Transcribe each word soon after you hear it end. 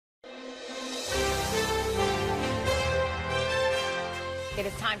It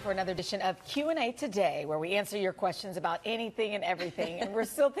is time for another edition of Q&A Today, where we answer your questions about anything and everything. And we're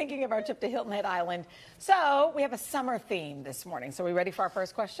still thinking of our trip to Hilton Head Island. So we have a summer theme this morning. So are we ready for our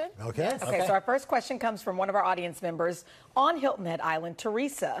first question? Okay. Yes. Okay, so our first question comes from one of our audience members on Hilton Head Island,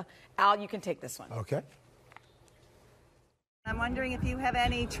 Teresa. Al, you can take this one. Okay. I'm wondering if you have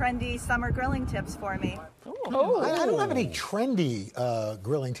any trendy summer grilling tips for me. I don't have any trendy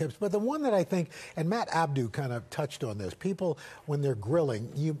grilling tips, but the one that I think, and Matt Abdu kind of touched on this, people, when they're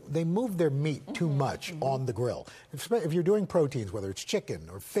grilling, they move their meat too much on the grill. If you're doing proteins, whether it's chicken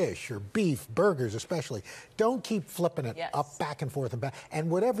or fish or beef, burgers especially, don't keep flipping it up, back and forth and back. And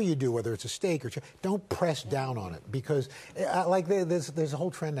whatever you do, whether it's a steak or don't press down on it, because like there's a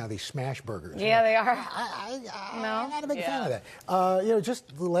whole trend now, these smash burgers. Yeah, they are. I'm not a big fan of that.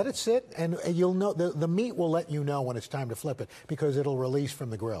 Just let it sit, and you'll know the meat will let you know when it's time to flip it, because it'll release from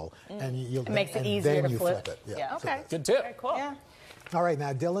the grill, and it makes it easier to flip it. Yeah. So Okay. Good tip. Very cool. Yeah. All right,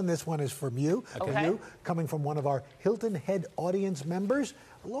 now Dylan, this one is from you. Okay. You, coming from one of our Hilton Head audience members,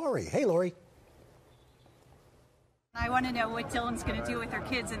 Lori. Hey, Lori. I want to know what Dylan's going to do with her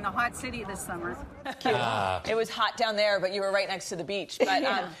kids in the hot city this summer. It was hot down there, but you were right next to the beach.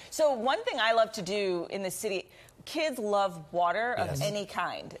 But so one thing I love to do in the city, kids love water of any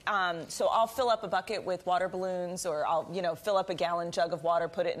kind. So I'll fill up a bucket with water balloons, or I'll, fill up a gallon jug of water,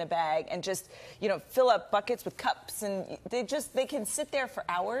 put it in a bag, and just, fill up buckets with cups. And they can sit there for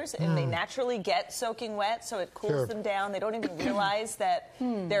hours, and they naturally get soaking wet, so it cools them down. They don't even realize that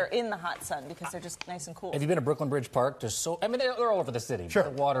they're in the hot sun, because they're just nice and cool. Have you been to Brooklyn Bridge Park? They're all over the city. Sure. The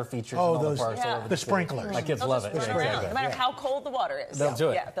water features in all the parks all over the city. sprinklers. My kids love it. No matter how cold the water is. They'll do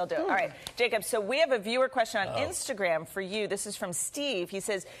it. Yeah, they'll do it. All right, Jacob, so we have a viewer question on Instagram for you. This is from Steve. He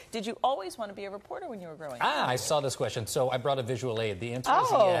says, did you always want to be a reporter when you were growing up? I saw this question. So I brought a visual aid. The answer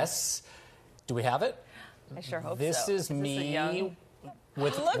is yes. Do we have it? I sure hope this so. Is me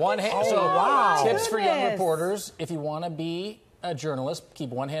with Look one at hand. you. So wow. tips for young Goodness. reporters. If you want to be a journalist, keep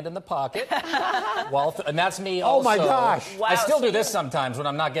one hand in the pocket. And that's me also. Oh, my gosh. I still do this sometimes when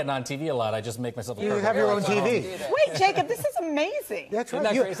I'm not getting on TV a lot. I just make myself a You perfect have your own reporter. TV. Wait, Jacob, this is amazing. That's Isn't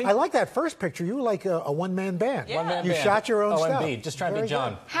right. that crazy? I like that first picture. You were like a one-man band. Yeah. One-man You band. shot your own stuff. OMB, just trying to be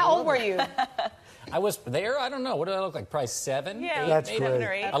John. How old were you? I was there, I don't know. What did I look like? Probably 7? Yeah, That's maybe great. 7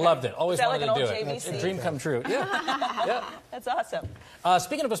 or 8. I loved it. Always Is that wanted like to an do old it. JVC? A dream come true. Yeah. That's awesome.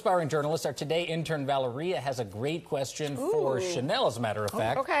 Speaking of aspiring journalists, our Today intern Valeria has a great question for Chanel, as a matter of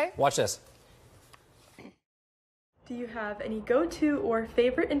fact. Okay. Watch this. Do you have any go-to or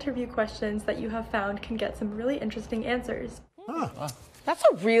favorite interview questions that you have found can get some really interesting answers? That's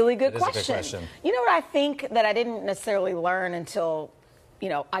a really good It is a good question. question. You know what I think that I didn't necessarily learn until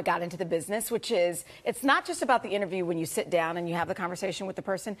I got into the business, which is it's not just about the interview when you sit down and you have the conversation with the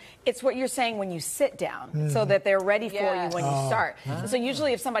person. It's what you're saying when you sit down so that they're ready for you when you start. So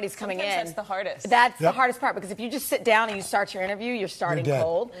usually if somebody's coming in. That's the hardest. That's the hardest part, because if you just sit down and you start your interview, you're starting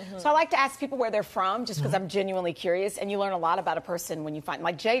cold. So I like to ask people where they're from, just because I'm genuinely curious, and you learn a lot about a person when you find,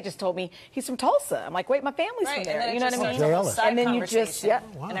 like Jay just told me he's from Tulsa. I'm like, wait, my family's from there. And You know what I mean? Jealous. And then you just,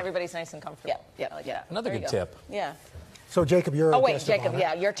 and everybody's nice and comfortable. Yeah. Another There good you go. tip. Yeah. So, Jacob, you're Oh, a wait, guest Jacob, of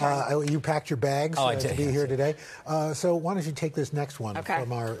honor. your turn. You packed your bags I to did, be yes. here today. So why don't you take this next one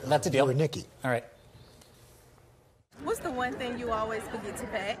from our That's a deal. viewer, Nikki. All right. What's the one thing you always forget to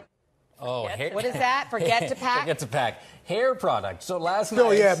pack? Oh, hair. What is that? Forget to pack? Forget to pack. Hair product. So last night.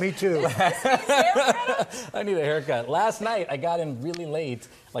 Oh, yeah, me too. I need a haircut. Last night, I got in really late,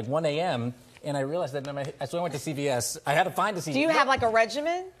 like 1 a.m., and I realized that so I went to CVS. I had to find a CVS. Do you have like a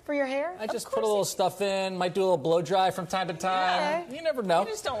regimen for your hair? I just put a little stuff in, might do a little blow dry from time to time. Okay. You never know. You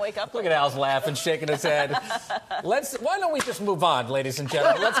just don't wake up. Look at Al's laughing, shaking his head. Why don't we just move on, ladies and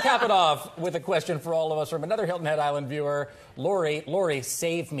gentlemen? Let's cap it off with a question for all of us from another Hilton Head Island viewer, Lori. Lori,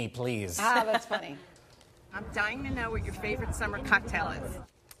 save me, please. That's funny. I'm dying to know what your favorite summer cocktail is.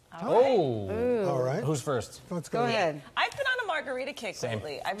 Oh. All right. Who's first? Let's Go ahead. I've been on a margarita kick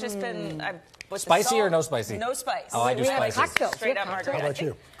lately. I've just been with Spicy the salt, or no spicy? No spice. Oh, I do We have spicy. cocktails. Straight up margarita. How about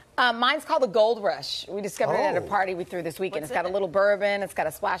you? Mine's called the Gold Rush. We discovered it at a Oh. party we threw this weekend. What's It's got a in it? little bourbon. It's got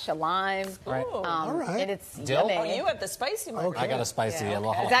a splash of lime. Right. All right. And it's Dill? yummy. Oh, you have the spicy margarita. I got a spicy. A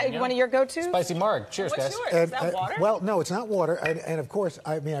little Is that jalapeno. one of your go-tos? Spicy marg. Cheers, What's guys. yours? Is that water? Well, no, it's not water. And of course,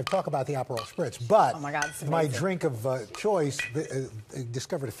 I talk about the Aperol Spritz, but Oh, my God, it's my amazing. drink of choice, I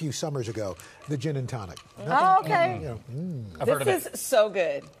discovered a few summers ago, the gin and tonic. Oh, okay. I've heard of This it. is so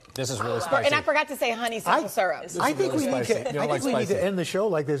good. This is really spicy. And I forgot to say honey simple syrup. I think we need to. You don't like we need spicy. to end the show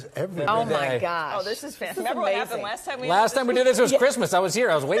like this every Oh day. my gosh. Oh, this is fantastic. Remember what happened last time we did this? It was Christmas. I was here.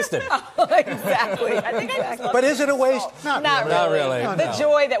 I was wasted. Exactly. I think I just But is it a waste? Not Not really. Not really. The No.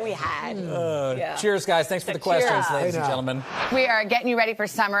 joy that we had. Cheers, guys. Thanks for the questions, Cheers. ladies and gentlemen. We are getting you ready for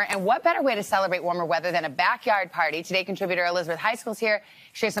summer, and what better way to celebrate warmer weather than a backyard party? Today, contributor Elizabeth Heiskell's here.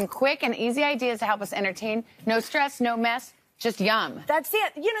 Shares some quick and easy ideas to help us entertain. No stress, no mess, just yum. That's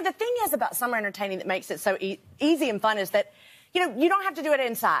it. You know, the thing is about summer entertaining that makes it so easy and fun is that, you know, you don't have to do it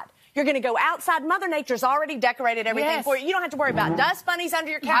inside. You're going to go outside. Mother Nature's already decorated everything for you. You don't have to worry about dust bunnies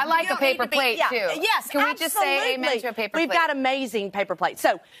under your couch. I like a paper plate, too. Yes, Can we just say amen to a paper plate? We've got amazing paper plates.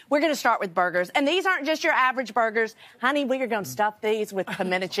 So we're going to start with burgers. And these aren't just your average burgers. Honey, we are going to stuff these with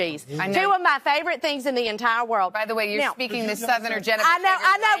pimento cheese. Two of my favorite things in the entire world. By the way, you're speaking the Southerner Jennifer.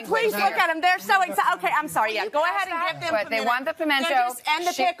 I know. Please look at them. They're so excited. Okay, I'm sorry. Yeah, go ahead and give them But they want the pimento. and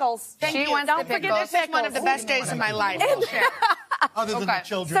the pickles. Thank She you. wants Don't the forget pickles. the pickles. This is one of the best days of my life. Other than the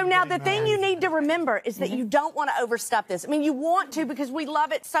children. So now the getting thing married. you need to remember is that you don't want to overstuff this. I mean, you want to because we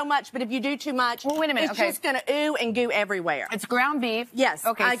love it so much, but if you do too much, Well, wait a minute, it's okay. just going to ooh and goo everywhere. It's ground beef. Yes.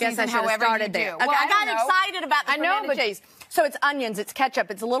 Okay, I guess I seasoned should have however started you there. do. Okay, Well, I got don't know. excited about the I know, pimento but cheese. So it's onions, it's ketchup,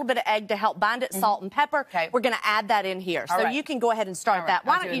 it's a little bit of egg to help bind it, salt and pepper. Okay. We're going to add that in here. All So right. you can go ahead and start All right, that.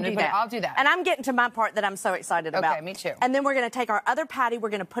 Why I'll don't do you it. do But that? I'll do that. And I'm getting to my part that I'm so excited about. Okay, me too. And then we're going to take our other patty, we're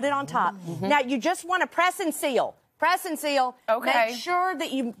going to put it on top. Now, you just want to press and seal. Press and seal. Okay. Make sure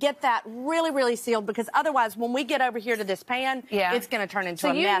that you get that really, really sealed because otherwise, when we get over here to this pan, it's going to turn into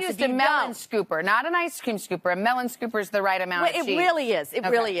a mess. So you If used a you melon don't- scooper, not an ice cream scooper. A melon scooper is the right amount Well, of it cheese. really is. It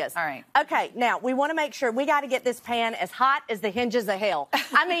Okay. really is. All right. Okay, now we want to make sure we got to get this pan as hot as the hinges of hell.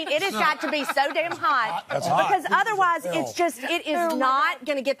 I mean, it has got to be so damn hot because otherwise it is not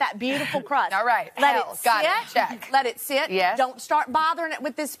going to get that beautiful crust. All right. Let Hell. it Got sit. it. Check. Let it sit. Yes. Don't start bothering it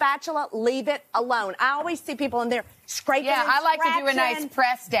with this spatula. Leave it alone. I always see people in there scraping. Yeah, and I like to do a nice scratching.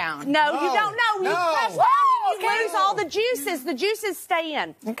 press down. No, you don't know. You No. press down and you lose all the juices. The juices stay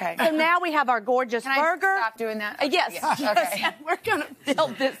in. Okay. So now we have our gorgeous Can burger. I stop doing that? Yes. Yeah. Yes. Okay. We're going to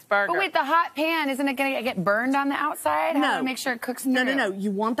build this burger. But wait, the hot pan, isn't it going to get burned on the outside? How do I make sure it cooks through? No.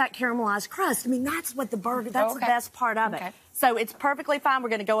 You want that caramelized crust. I mean, that's what the burger, that's the Okay. best part of it. Okay. So it's perfectly fine. We're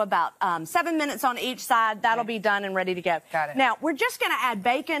going to go about 7 minutes on each side. That'll be done and ready to go. Got it. Now, we're just going to add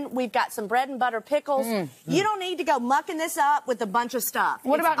bacon. We've got some bread and butter pickles. You don't need to go mucking this up with a bunch of stuff.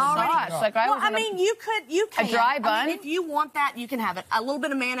 What It's about already- sauce? Like I well, was I gonna- mean, you can. dry I bun? mean, if you want that, you can have it. A little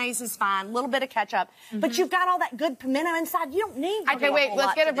bit of mayonnaise is fine. A little bit of ketchup. But you've got all that good pimento inside. You don't need Okay, a wait, whole let's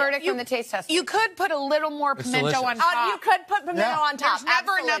lot get a to this. verdict from the taste tester. You could put a little more pimento delicious. on top. You could put pimento Yeah. on top. There's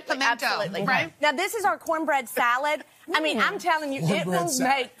never enough Absolutely, pimento, absolutely. right? Now, this is our cornbread salad. I mean, I'm telling you, it Cornbread will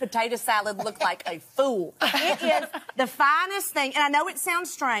salad. make potato salad look like a fool. It is the finest thing, and I know it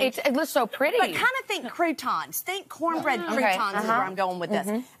sounds strange. It looks so pretty. But kind of think croutons. Think cornbread Okay, croutons is where I'm going with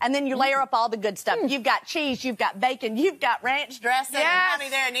this. And then you layer up all the good stuff. You've got cheese, you've got bacon, you've got ranch dressing. Yes. And honey,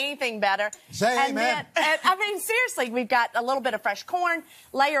 there ain't anything better. Say and amen. Then, I mean, seriously, we've got a little bit of fresh corn,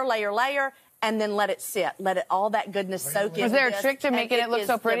 layer, and then let it sit. Let it all that goodness soak in. Was there a this, trick to and making it look is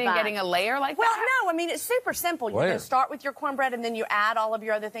so pretty and divine. getting a layer like Well, that? no, I mean, it's super simple. You're Layer. going to start with your cornbread, and then you add all of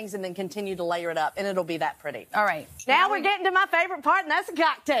your other things, and then continue to layer it up, and it'll be that pretty. All right. Now we're getting to my favorite part, and that's a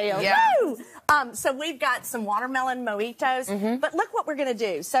cocktail. Yeah. Woo! So we've got some watermelon mojitos, but look what we're going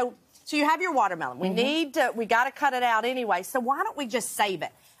to do. So you have your watermelon. We got to cut it out anyway, so why don't we just save it?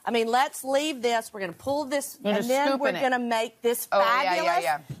 I mean, let's leave this. We're going to pull this, You're and just then scooping we're it. going to make this Oh, yeah, fabulous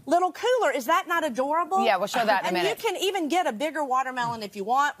yeah. little cooler. Is that not adorable? Yeah, we'll show that in a and minute. you can even get a bigger watermelon if you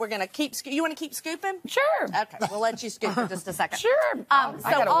want. We're going to keep. You want to keep scooping? Sure. Okay, we'll let you scoop for just a second. Sure. So I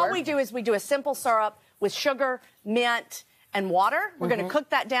gotta all work. we do is we do a simple syrup with sugar, mint, and water. We're going to cook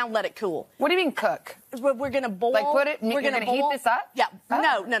that down, let it cool. What do you mean cook? We're going to boil. Like put it- We're you're gonna gonna heat boil. this up? Yeah.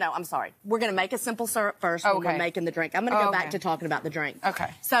 Oh. No. I'm sorry. We're going to make a simple syrup first when we're Okay. making the drink. I'm going to go Oh, back okay. to talking about the drink. Okay.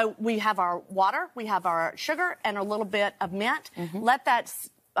 So we have our water, we have our sugar, and a little bit of mint. Let that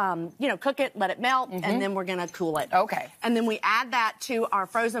cook it, let it melt, and then we're going to cool it. Okay. And then we add that to our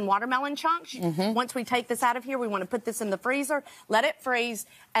frozen watermelon chunks. Once we take this out of here, we want to put this in the freezer, let it freeze,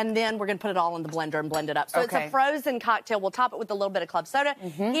 and then we're going to put it all in the blender and blend it up. So it's Okay. a frozen cocktail. We'll top it with a little bit of club soda.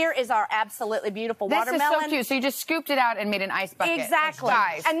 Here is our absolutely beautiful This watermelon. is so cute. So you just scooped it out and made an ice bucket. Exactly.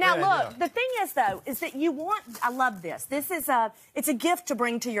 Guys. And now Great look, idea. the thing is though, is that you want, I love this. This is it's a gift to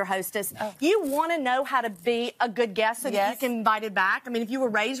bring to your hostess. You want to know how to be a good guest so that you Yes. can invite it back. I mean, if you were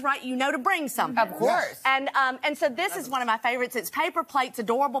raised right, you know to bring something. Of course. And so this is one of my favorites. It's paper plates,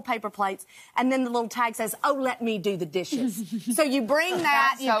 adorable paper plates, and then the little tag says, "Oh, let me do the dishes." So you bring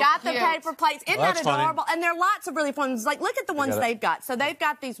that. You've got the paper plates. Isn't that adorable? And there are lots of really fun ones. Like, look at the ones they've got. So they've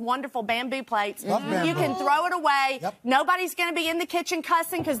got these wonderful bamboo plates. You can throw it away. Nobody's going to be in the kitchen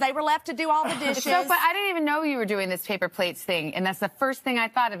cussing because they were left to do all the dishes. So, but I didn't even know you were doing this paper plates thing, and that's the first thing I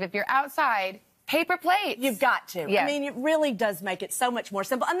thought of. If you're outside, paper plates. You've got to. Yeah. I mean, it really does make it so much more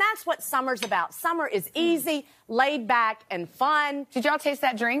simple. And that's what summer's about. Summer is easy, laid back, and fun. Did y'all taste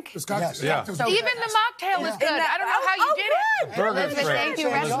that drink? It's got Yes. yeah. So even the mocktail is good. I don't know how you did it. Elizabeth, thank you.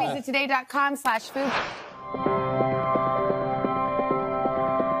 Recipes at today.com/food.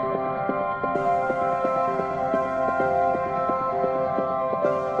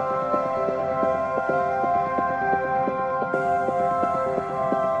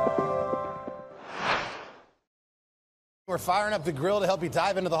 We're firing up the grill to help you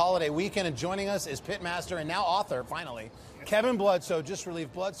dive into the holiday weekend, and joining us is pitmaster and now author, finally, Kevin Bloodsoe. Just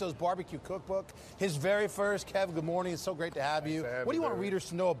released Bloodsoe's Barbecue Cookbook, his very first. Kev, good morning. It's so great to have you. What do you want readers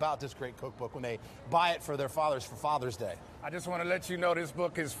to know about this great cookbook when they buy it for their fathers for Father's Day? I just want to let you know this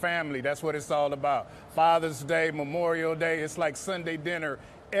book is family. That's what it's all about. Father's Day, Memorial Day, it's like Sunday dinner.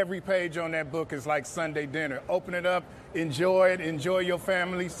 Every page on that book is like Sunday dinner. Open it up, enjoy it, enjoy your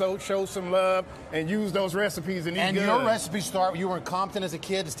family, so show some love, and use those recipes and eat good. And your recipes start, you were in Compton as a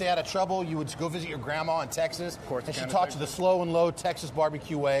kid to stay out of trouble. You would go visit your grandma in Texas. Of course, and she taught you the slow and low Texas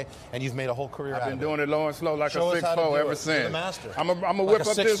barbecue way, and you've made a whole career out of it. I've been doing it low and slow like Show a us how to 6'4" do ever it. since. You're the master. I'm going to Like whip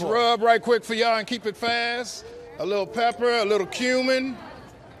a up this 6'4". rub right quick for y'all and keep it fast. A little pepper, a little cumin,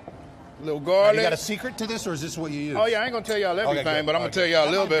 a little garlic. You got a secret to this, or is this what you use? Oh, yeah, I ain't going to tell y'all everything, good. but I'm going to tell y'all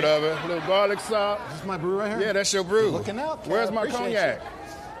a little bit of it. A little garlic salt. Is this my brew right here? Yeah, that's your brew. Looking out. Where's my Appreciate cognac?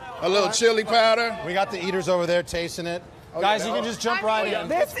 A little chili powder. We got the eaters over there tasting it. Oh, Guys, yeah. you can just jump right in.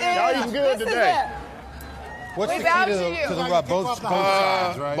 Y'all eating good today. What's the key to the rub? Both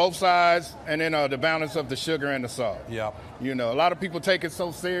sides, right? Both sides, and then the balance of the sugar and the salt. Yep. You know, a lot of people take it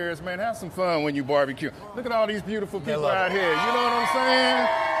so serious. Man, have some fun when you barbecue. Look at all these beautiful people out here. You know what I'm saying?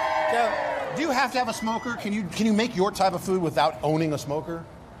 Yeah. Do you have to have a smoker? Can you make your type of food without owning a smoker?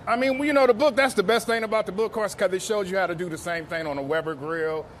 I mean, well, you know, the book, that's the best thing about the book, of course, because it shows you how to do the same thing on a Weber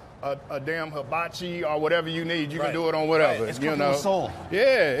grill, a damn hibachi, or whatever you need. You can do it on whatever. Right. It's cooking with soul.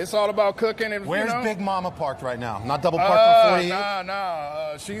 Yeah, it's all about cooking. And, Where's you know, Big Mama parked right now? Not double parked on 48?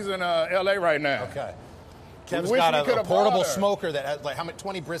 Nah. She's in L.A. right now. Okay. Kevin's got a portable smoker that has, like, how many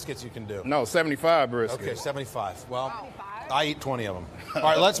 20 briskets you can do? No, 75 briskets. Okay, 75. Well, I eat 20 of them. All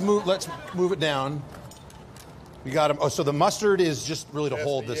right, let's move it down. You got them. Oh, so the mustard is just really to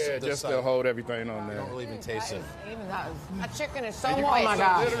hold this. Yeah, this just side. to hold everything on there. I don't really even taste it. That chicken is so moist. Oh my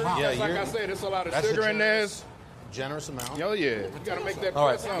gosh. Yeah, like I said, there's a lot of sugar in this. Generous amount. Oh, yeah. You got to make that All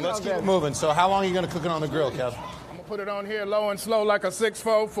right, press on. let's keep it moving. So how long are you going to cook it on the grill, Kev? I'm going to put it on here low and slow like a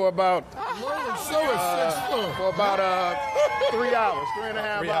 6'4" for about... for about 3 hours,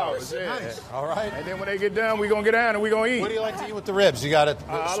 3.5 hours. Yeah. Nice. All right. And then when they get done, we're going to get down and we're going to eat. What do you like to eat with the ribs? You got it.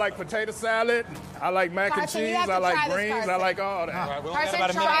 I like potato salad. I like mac and cheese. I like greens. I like all that. All right, we only got about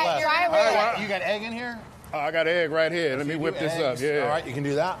a minute left. Try it. You got egg in here? Oh, I got an egg right here. Let me whip this up. Yeah. All right, you can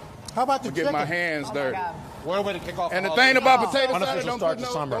do that. How about the Get chicken? my hands dirty. What a way to kick off. And the thing about potato salad, unofficial start to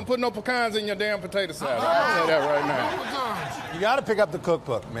summer. don't put no pecans in your damn potato salad. I'll say that right now. You got to pick up the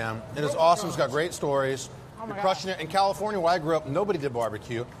cookbook, man. It is awesome. It's got great stories. You're crushing it. In California, where I grew up, nobody did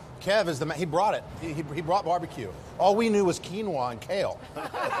barbecue. Kev is the man. He brought it. He brought barbecue. All we knew was quinoa and kale.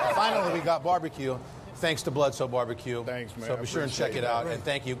 Finally, we got barbecue. Thanks to Bloodsoe Barbecue. Thanks, man. So be sure and check it out. And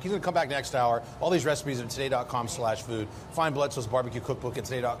thank you. He's going to come back next hour. All these recipes at today.com/food. Find Bloodsoe's Barbecue Cookbook at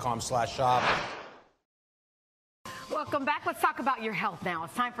today.com/shop. Welcome back. Let's talk about your health now.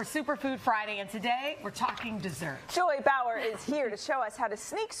 It's time for Superfood Friday, and today we're talking dessert. Joy Bauer is here to show us how to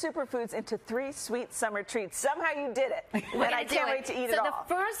sneak superfoods into 3 sweet summer treats. Somehow you did it, and I can't wait to eat it all. So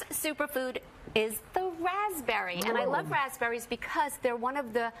the first superfood is the raspberry. And I love raspberries because they're one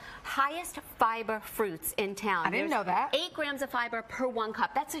of the highest fiber fruits in town. I didn't know that. 8 grams of fiber per 1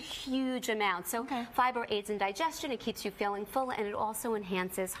 cup. That's a huge amount. So fiber aids in digestion, it keeps you feeling full, and it also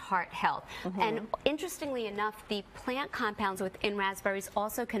enhances heart health. And interestingly enough, the plant compounds within raspberries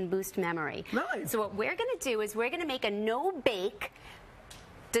also can boost memory. Nice. So what we're going to do is we're going to make a no-bake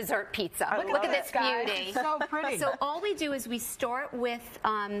dessert pizza. Look at this beauty. So pretty. So all we do is we start with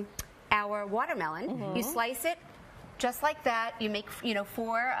our watermelon. You slice it just like that. You make,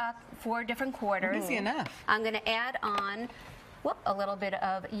 4 different quarters. Easy enough. I'm going to add on a little bit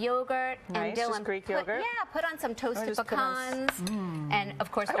of yogurt Nice, and Dylan. just Greek yogurt? Put on some toasted just put on pecans, and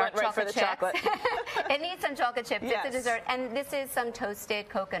of course I dark went right for chocolate the chips. chocolate. It needs some chocolate chips. Yes. It's a dessert, and this is some toasted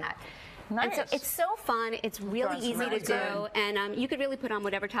coconut. Nice. And so it's so fun. It's really easy to do, and you could really put on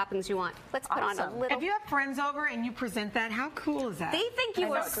whatever toppings you want. Let's put on a little. If you have friends over and you present that, how cool is that? They think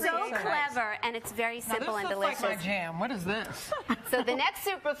you are so clever, and it's very simple and delicious. Like my jam. What is this? So the next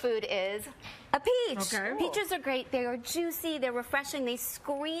superfood is a peach. Okay. Peaches are great. They are juicy. They're refreshing. They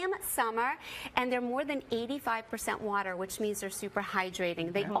scream summer, and they're more than 85% water, which means they're super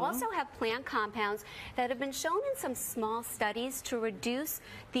hydrating. They also have plant compounds that have been shown in some small studies to reduce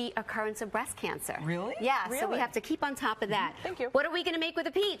the occurrence of breast cancer. Really? Yeah, so we Really? have to keep on top of that. Thank you. What are we going to make with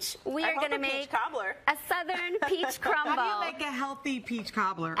a peach? We are going to make peach cobbler. a southern peach crumble. How do you make a healthy peach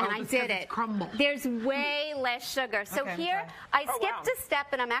cobbler? And I did it. Crumble. There's way less sugar. So Okay, here, okay. I skipped a step,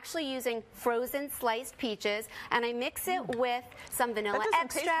 and I'm actually using frozen sliced peaches, and I mix it with some vanilla That doesn't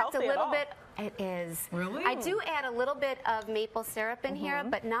taste extract, a healthy at little all. bit. It is. Really? I do add a little bit of maple syrup in here,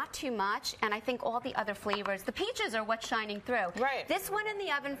 but not too much, and I think all the other flavors. The peaches are what's shining through. Right. This went in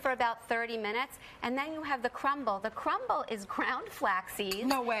the oven for about 30 minutes, and then you have the crumble. The crumble is ground flax seeds.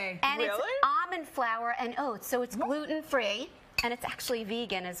 No way. And it's Really? almond flour and oats, so it's gluten-free, and it's actually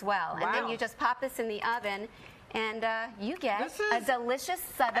vegan as well. And then Wow. you just pop this in the oven, and you get This a is- delicious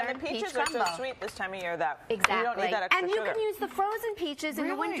southern And the peaches peach are crumble. so sweet this time of year that Exactly. you don't need that extra and you sugar. can use the frozen peaches in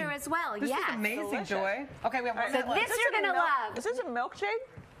the Really? winter as well. This yes. is amazing, delicious. Joy. Okay, we have one So minute left. this you're going to love. Is this a milkshake?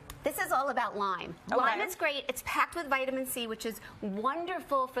 This is all about lime. Okay. Lime is great. It's packed with vitamin C, which is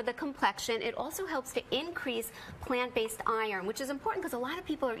wonderful for the complexion. It also helps to increase plant-based iron, which is important because a lot of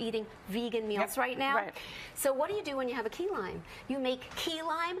people are eating vegan meals right now. Right. So what do you do when you have a key lime? You make key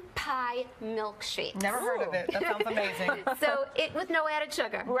lime pie milkshake. Never heard of it. That sounds amazing. So it with no added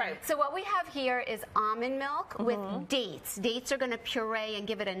sugar. Right. So what we have here is almond milk with dates. Dates are going to puree and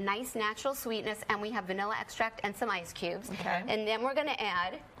give it a nice natural sweetness, and we have vanilla extract and some ice cubes. Okay. And then we're going to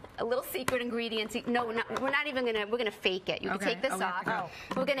add a little secret ingredient. No, we're not even going to. We're going to fake it. You can Okay, take this okay, off. oh.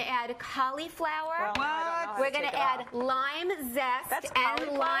 We're going to add cauliflower. Well, I don't know how We're to going take to it add off. lime zest That's and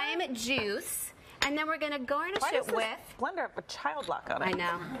cauliflower? lime juice, and then we're going to garnish Why it does this with. blender have a child lock on it? I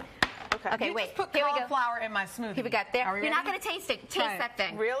know. Okay, You wait. just put Here we go. cauliflower in my smoothie. Here we go. There. Are we You're not ready? going to taste it. Try Taste it. that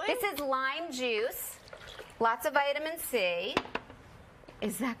thing. Really? This is lime juice. Lots of vitamin C.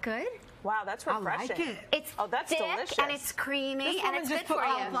 Is that good? Wow, that's I refreshing. like it. It's Oh, that's thick delicious. and it's creamy This and woman it's just good put for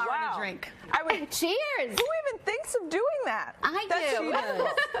you. cauliflower in Wow. a drink. I would, Cheers. who even thinks of doing that? I That's do. wonderful.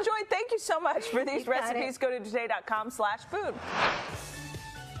 Joy, thank you so much for these You got it. recipes. Go to today.com/food.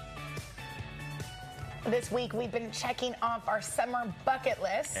 This week, we've been checking off our summer bucket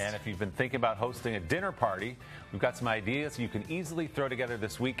list. And if you've been thinking about hosting a dinner party, we've got some ideas you can easily throw together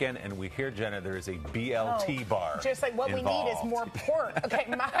this weekend. And we hear, Jenna, there is a BLT bar. Just like what we need is involved. more pork. Okay,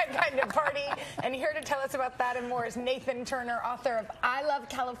 my kind of party. And here to tell us about that and more is Nathan Turner, author of I Love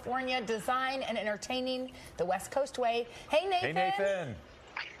California, Design and Entertaining the West Coast Way. Hey, Nathan. Hey, Nathan.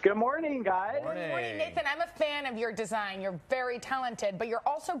 Good morning, guys. Good morning, Nathan. I'm a fan of your design. You're very talented, but you're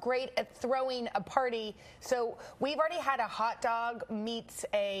also great at throwing a party. So we've already had a hot dog meets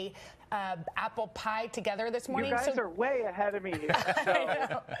a apple pie together this morning. You guys so are way ahead of me.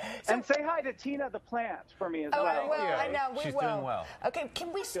 And say hi to Tina the plant for me as Oh, well. I will. I know. We She's will. doing well. Okay,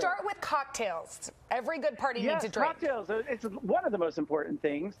 can we start with cocktails? Every good party needs a drink. Cocktails. It's one of the most important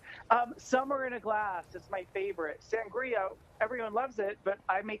things. Summer in a glass is my favorite. Sangria, everyone loves it, but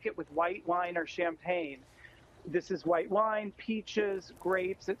I make it with white wine or champagne. This is white wine, peaches,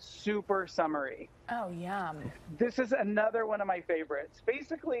 grapes. It's super summery. Oh, yum. This is another one of my favorites.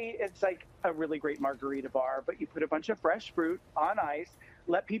 Basically, it's like a really great margarita bar, but you put a bunch of fresh fruit on ice,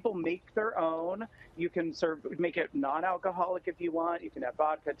 let people make their own. You can make it non-alcoholic if you want. You can have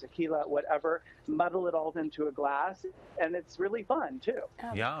vodka, tequila, whatever. Muddle it all into a glass, and it's really fun, too.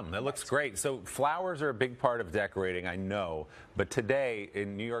 Yum, that looks great. So flowers are a big part of decorating, I know. But today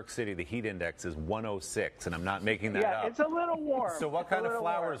in New York City, the heat index is 106, and I'm not making that up. Yeah, it's a little warm. So what It's a kind of little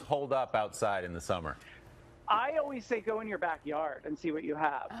flowers warm. hold up outside in the summer? I always say go in your backyard and see what you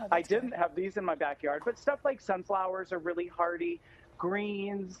have. Oh, I didn't have these in my backyard, but stuff like sunflowers are really hardy.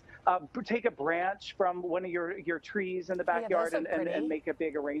 Greens, take a branch from one of your trees in the backyard those are pretty. and make a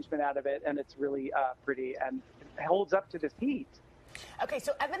big arrangement out of it, and it's really pretty and holds up to this heat. Okay,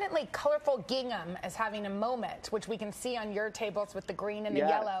 so evidently colorful gingham is having a moment, which we can see on your tables with the green and the Yes.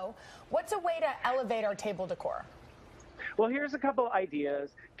 yellow. What's a way to elevate our table decor? Well, here's a couple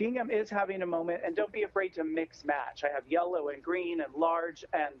ideas. Gingham is having a moment, and don't be afraid to mix match. I have yellow and green and large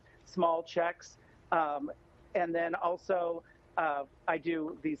and small checks. And then also I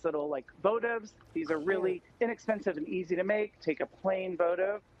do these little like votives. These are really inexpensive and easy to make. Take a plain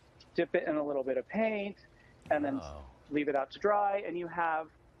votive, dip it in a little bit of paint, and then leave it out to dry, and you have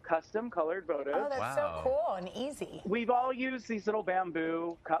custom colored votives. Oh, that's so cool and easy. We've all used these little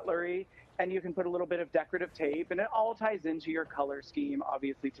bamboo cutlery, and you can put a little bit of decorative tape, and it all ties into your color scheme.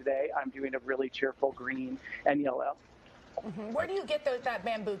 Obviously today I'm doing a really cheerful green and yellow. Where do you get that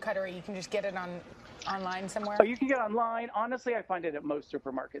bamboo cutlery? You can just get it online somewhere? Oh, you can get it online. Honestly, I find it at most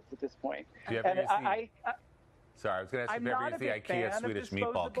supermarkets at this point. Do you ever use Sorry, I was going to ask I'm if you ever not used a the big IKEA fan of Swedish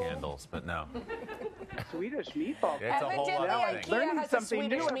meatball disposable- candles, but no. Swedish meatball. It's a whole Evidently, other thing. IKEA has a something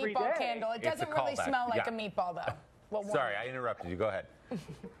Swedish new every meatball day. candle. It It's a doesn't really callback. smell like Yeah. a meatball, though. Well, Sorry, I interrupted you. Go ahead.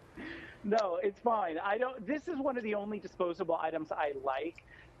 No, it's fine. I don't. This is one of the only disposable items I like.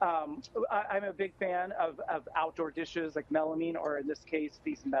 I'm a big fan of outdoor dishes like melamine, or in this case,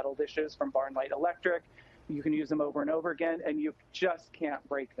 these metal dishes from Barn Light Electric. You can use them over and over again, and you just can't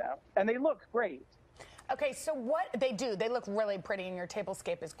break them. And they look great. Okay, so what they do, they look really pretty, and your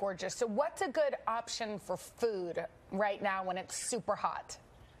tablescape is gorgeous. So what's a good option for food right now when it's super hot?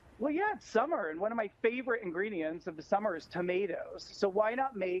 Well, yeah, it's summer, and one of my favorite ingredients of the summer is tomatoes. So why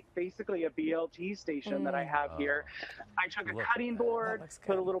not make basically a BLT station that I have here? I took a cutting board,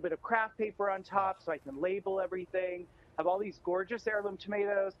 put a little bit of craft paper on top so I can label everything, have all these gorgeous heirloom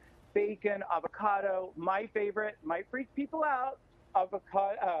tomatoes, bacon, avocado. My favorite, might freak people out,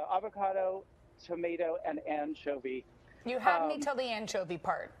 avocado, tomato, and anchovy. You had me till the anchovy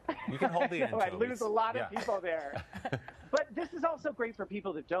part. You can hold the anchovies. I lose a lot of people there. But this is also great for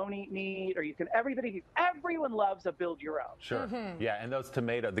people that don't eat meat, or you can, everyone loves a build your own. Sure. Yeah, and those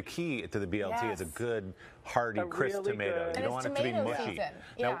tomatoes, the key to the BLT is a good, hearty, crisp really tomato. good- You don't want it to be tomato mushy. season.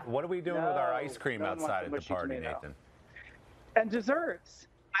 Now, Yeah. what are we doing with our ice cream no one wants outside a at the mushy party, tomato. Nathan? And desserts.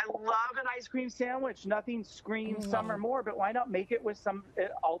 I love an ice cream sandwich. Nothing screams summer more, but why not make it with some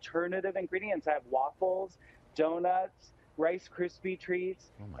alternative ingredients? I have waffles, donuts, Rice Krispie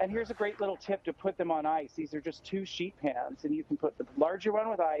treats. And here's a great little tip to put them on ice. These are just 2 sheet pans, and you can put the larger one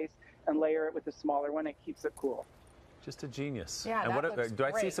with ice and layer it with the smaller one. It keeps it cool. Just a genius. Yeah, and that looks do I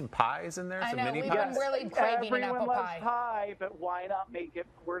see great. some pies in there? I Some know, mini we've pies? been really craving an Everyone apple loves pie. pie, but why not make it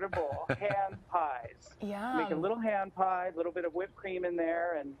portable? Hand pies. Yum. Make a little hand pie, a little bit of whipped cream in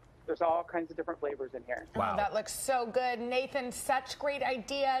there, and there's all kinds of different flavors in here. Oh, that looks so good. Nathan, such great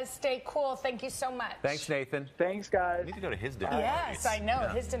ideas. Stay cool. Thank you so much. Thanks, Nathan. Thanks, guys. We need to go to his dinner. Yes, I know.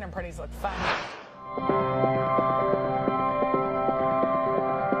 His dinner parties look fun.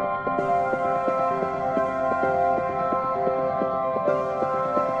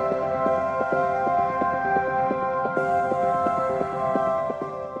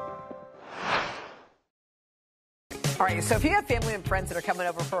 All right, so if you have family and friends that are coming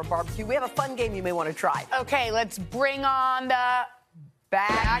over for a barbecue, we have a fun game you may want to try. Okay, let's bring on the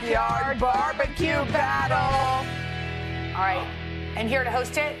Backyard Barbecue Battle. All right, and here to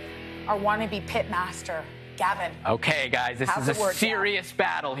host it, our wannabe pit master, Gavin. Okay, guys, this How's is it a work, serious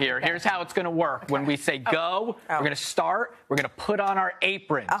battle here. Here's how it's going to work. When we say go, we're going to start. We're going to put on our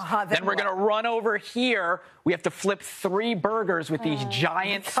aprons. Then we're going to run over here. We have to flip 3 burgers with these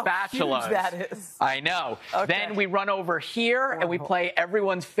giant spatulas. huge that is. I know. Okay. Then we run over here and we play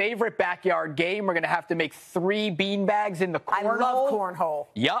everyone's favorite backyard game. We're going to have to make 3 beanbags in the cornhole. I love cornhole.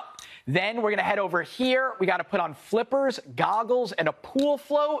 Yup. Then we're going to head over here. We got to put on flippers, goggles, and a pool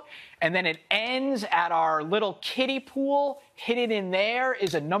float. And then it ends at our little kiddie pool. Hidden in there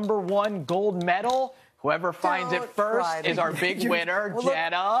is a #1 gold medal. Whoever finds it first is our big winner, Well, look,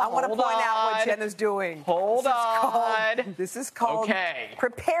 Jenna. I want to hold point out what on. Jenna's doing. Hold on. This is called Okay.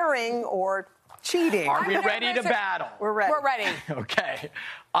 preparing or cheating. Are we ready to battle? We're ready. We're ready. Okay.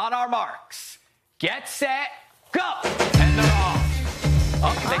 On our marks. Get set. Go. And they're off.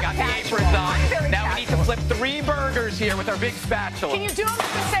 Oh, they got the aprons on. Now we need to flip 3 burgers here with our big spatula. Can you do them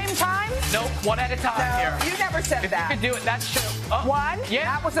at the same time? Nope, one at a time here. You never said If that. you could do it, that's true. Oh, One? Yeah.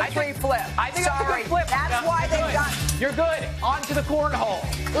 That was a 3 flip. I think that's a Sorry. good flip. That's Yeah, why you're they good. got. You're good. On to the cornhole.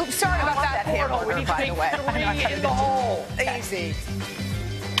 Oops, sorry I about want that. that Cornhole. We hamburger, need to by the make way. 3 in the hole. Easy.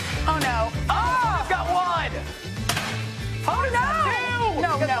 Oh, no. Oh, we've got 1. Oh, no.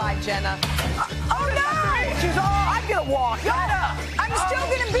 No, Goodbye, no. Jenna. Oh, no. She's off. I'm going to walk. Jenna. I'm still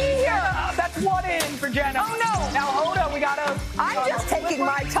going to be here. That's 1 in for Jenna. Oh, no. Now, Hoda, we got to... I'm just taking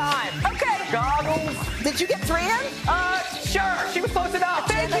my time. Okay. Goggles. Did you get 3 in? Sure. She was close enough.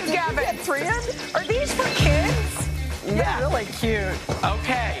 Thank you, Did you Gavin. get 3 in? Are these for kids? Yeah. They're really cute.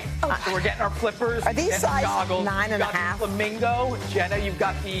 Okay. So we're getting our flippers. Are these and the size goggles. 9 and You've a got half? the flamingo. Jenna, you've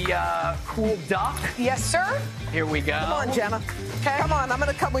got the cool duck. Yes, sir. Here we go. Come on, Jenna. Okay. Come on, I'm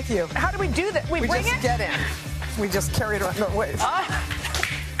going to come with you. How do we do that? We bring just it? get in. We just carried her on our waist.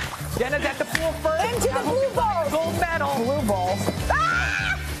 Jenna's at the pool first. Into the blue ball. Gold medal. Blue balls.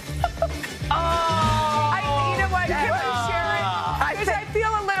 Oh! You know what? Can I share it? Because I feel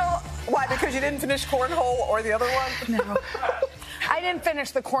a little. Why? Because you didn't finish cornhole or the other one? No. I didn't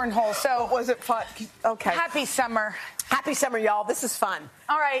finish the cornhole, so. Was it fun? Okay. Happy summer. Happy summer, y'all. This is fun.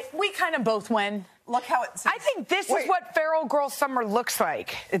 All right, we kind of both win. Look how it says. I think this is what Feral Girl Summer looks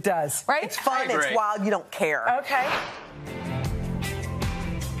like. It does. Right? It's fun. It's wild. You don't care. Okay.